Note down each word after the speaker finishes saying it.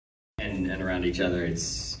and around each other.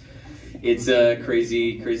 It's a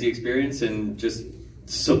crazy experience, and just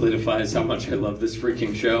solidifies how much I love this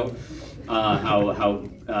freaking show. How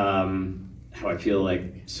I feel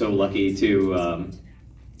like so lucky to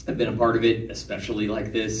have been a part of it, especially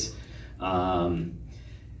like this.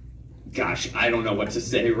 Gosh, I don't know what to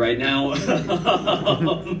say right now.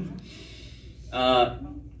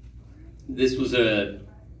 This was this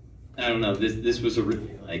was a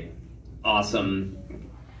really like awesome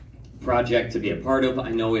project to be a part of. I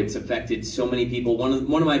know it's affected so many people. One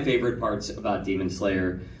of my favorite parts about Demon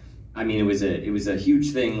Slayer, I mean, it was a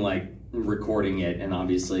huge thing, like recording it, and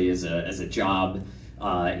obviously as a job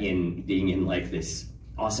in being in like this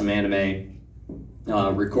awesome anime,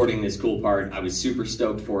 recording this cool part. I was super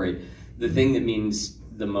stoked for it. The thing that means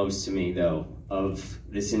the most to me, though, of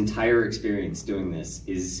this entire experience doing this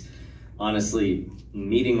is honestly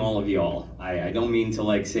meeting all of y'all. I don't mean to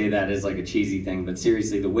like say that as like a cheesy thing, but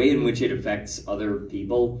seriously, the way in which it affects other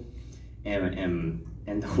people and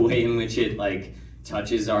the way in which it like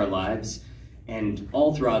touches our lives. And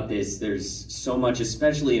all throughout this, there's so much,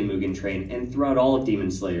 especially in Mugen Train and throughout all of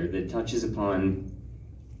Demon Slayer, that touches upon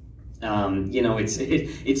you know,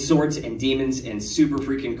 it's swords and demons and super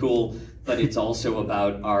freaking cool, but it's also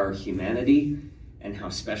about our humanity and how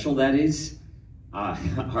special that is.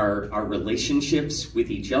 Our relationships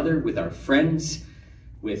with each other, with our friends,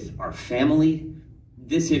 with our family.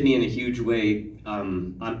 This hit me in a huge way.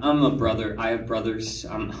 I'm a brother. I have brothers.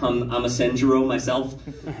 I'm a Senjuro myself.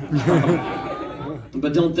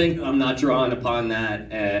 But don't think I'm not drawing upon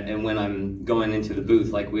that and when I'm going into the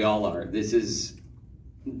booth like we all are. This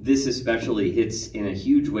especially hits in a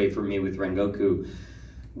huge way for me with Rengoku.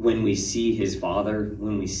 When we see his father,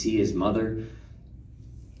 when we see his mother,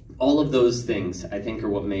 all of those things I think are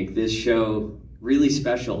what make this show really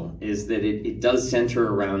special, is that it does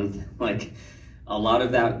center around like a lot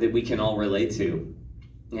of that we can all relate to.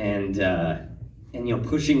 And you know,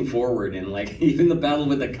 pushing forward, and like even the battle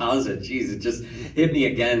with the Kaza, geez, it just hit me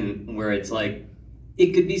again, where it's like,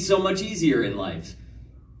 it could be so much easier in life,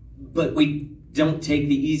 but we don't take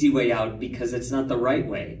the easy way out because it's not the right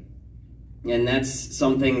way. And that's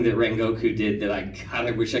something that Rengoku did that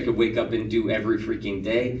I wish I could wake up and do every freaking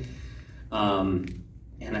day. And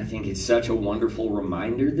I think it's such a wonderful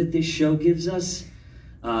reminder that this show gives us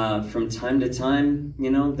from time to time. You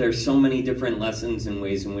know, there's so many different lessons and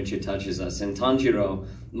ways in which it touches us. And Tanjiro,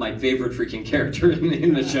 my favorite freaking character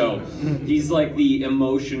in the show, he's like the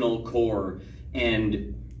emotional core.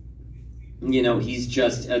 And you know, he's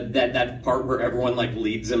just that part where everyone like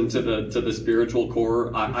leads him to the spiritual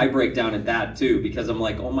core. I break down at that too, because I'm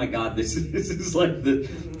like, oh my god, this is like the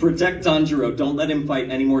protect Tanjiro. Don't let him fight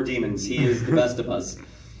any more demons. He is the best of us.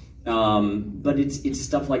 But it's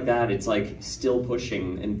stuff like that. It's like still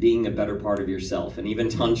pushing and being a better part of yourself. And even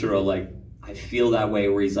Tanjiro, like, I feel that way,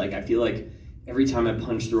 where he's like, I feel like every time I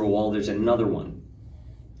punch through a wall, there's another one,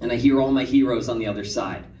 and I hear all my heroes on the other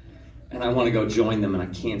side. And I want to go join them, and I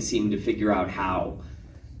can't seem to figure out how.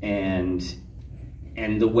 And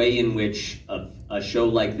the way in which a show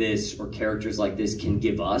like this or characters like this can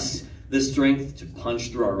give us the strength to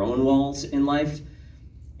punch through our own walls in life.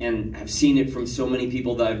 And I've seen it from so many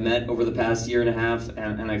people that I've met over the past year and a half,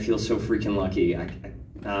 and I feel so freaking lucky.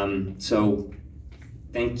 So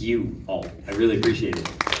thank you all. I really appreciate it.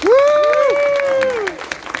 Woo!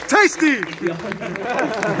 Tasty!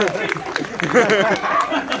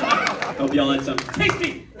 Hope y'all had some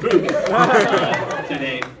tasty food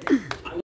today.